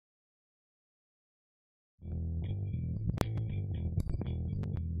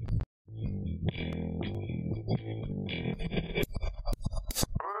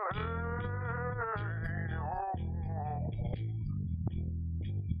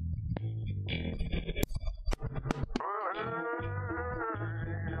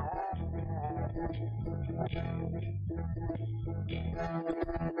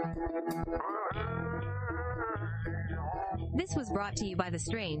This was brought to you by the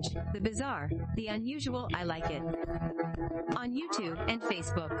strange, the bizarre, the unusual, I like it. On YouTube and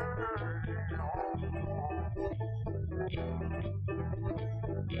Facebook.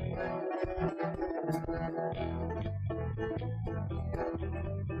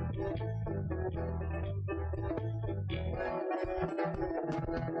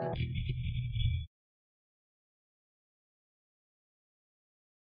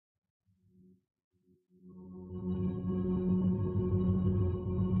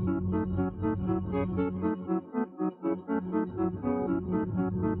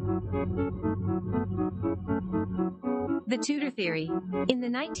 The Tudor Theory. In the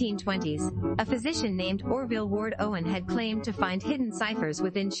 1920s, a physician named Orville Ward Owen had claimed to find hidden ciphers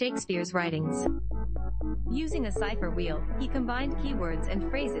within Shakespeare's writings. Using a cipher wheel, he combined keywords and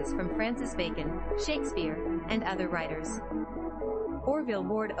phrases from Francis Bacon, Shakespeare, and other writers. Orville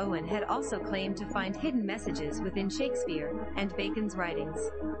Ward Owen had also claimed to find hidden messages within Shakespeare and Bacon's writings.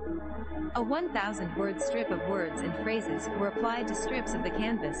 A 1,000-word strip of words and phrases were applied to strips of the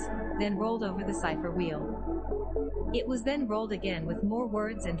canvas, then rolled over the cipher wheel. It was then rolled again with more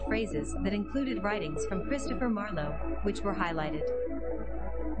words and phrases that included writings from Christopher Marlowe, which were highlighted.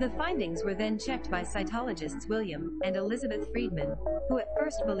 The findings were then checked by cytologists William and Elizabeth Friedman, who at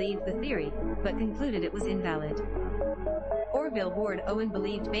first believed the theory, but concluded it was invalid. Orville Ward Owen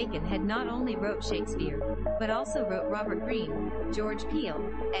believed Bacon had not only wrote Shakespeare, but also wrote Robert Greene, George Peele,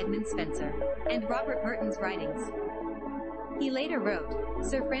 Edmund Spenser, and Robert Burton's writings. He later wrote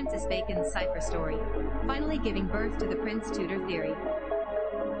Sir Francis Bacon's cipher story, finally giving birth to the Prince Tudor theory.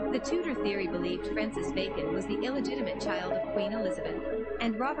 The Tudor theory believed Francis Bacon was the illegitimate child of Queen Elizabeth,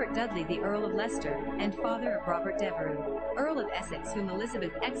 and Robert Dudley the Earl of Leicester, and father of Robert Devereux, Earl of Essex, whom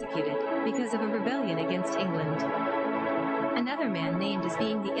Elizabeth executed because of a rebellion against England. Another man named as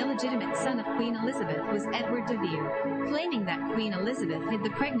being the illegitimate son of Queen Elizabeth was Edward de Vere, claiming that Queen Elizabeth hid the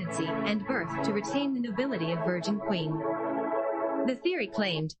pregnancy and birth to retain the nobility of Virgin Queen. The theory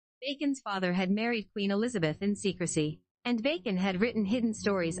claimed Bacon's father had married Queen Elizabeth in secrecy, and Bacon had written hidden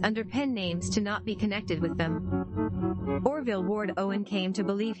stories under pen names to not be connected with them. Orville Ward Owen came to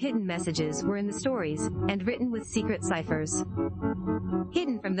believe hidden messages were in the stories, and written with secret ciphers,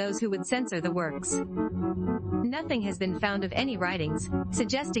 hidden from those who would censor the works. Nothing has been found of any writings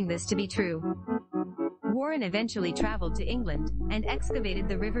suggesting this to be true. Warren eventually traveled to England and excavated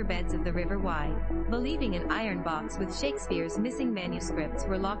the riverbeds of the River Wye, believing an iron box with Shakespeare's missing manuscripts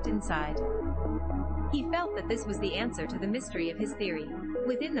were locked inside. He felt that this was the answer to the mystery of his theory.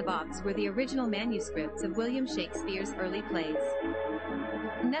 Within the box were the original manuscripts of William Shakespeare's early plays.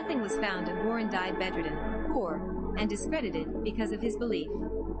 Nothing was found, and Warren died bedridden, poor, and discredited because of his belief.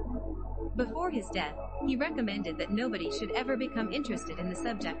 Before his death, he recommended that nobody should ever become interested in the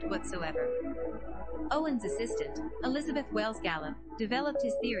subject whatsoever. Owen's assistant, Elizabeth Wells Gallup, developed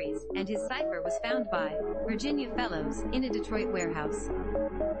his theories, and his cipher was found by Virginia Fellows in a Detroit warehouse.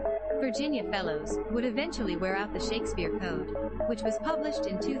 Virginia Fellows would eventually wear out the Shakespeare Code, which was published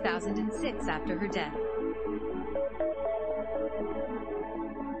in 2006 after her death.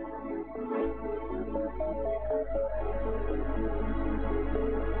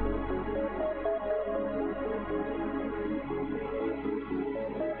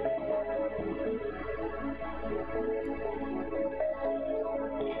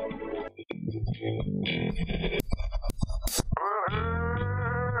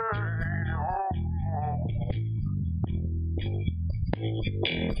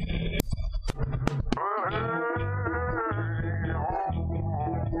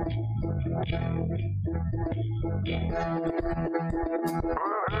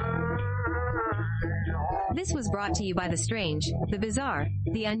 This was brought to you by the strange, the bizarre,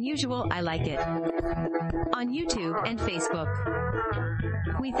 the unusual, I like it. On YouTube and Facebook.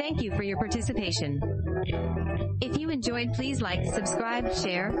 We thank you for your participation. If you enjoyed, please like, subscribe,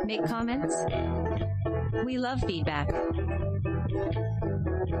 share, make comments. We love feedback.